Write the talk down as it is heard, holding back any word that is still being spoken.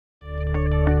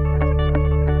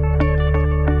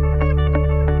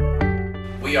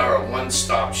We are a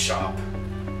one-stop shop,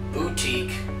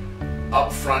 boutique,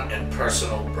 upfront and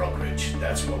personal brokerage.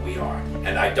 That's what we are.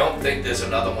 And I don't think there's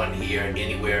another one here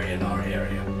anywhere in our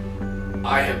area.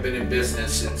 I have been in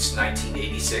business since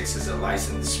 1986 as a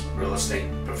licensed real estate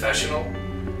professional,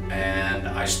 and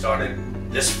I started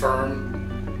this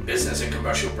firm, Business and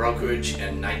Commercial Brokerage,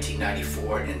 in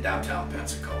 1994 in downtown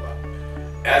Pensacola.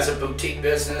 As a boutique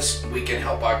business, we can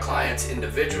help our clients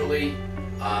individually,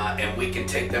 and we can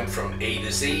take them from A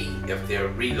to Z. If they're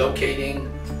relocating,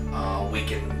 we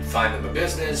can find them a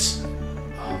business,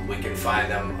 we can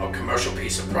find them a commercial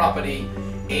piece of property,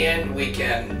 and we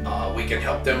can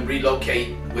help them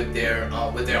relocate with their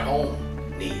home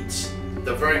needs.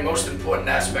 The very most important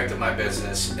aspect of my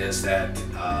business is that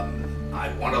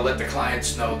I want to let the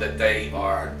clients know that they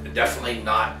are definitely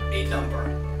not a number,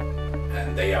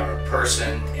 and they are a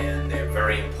person, and they're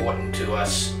very important to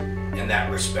us in that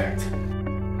respect.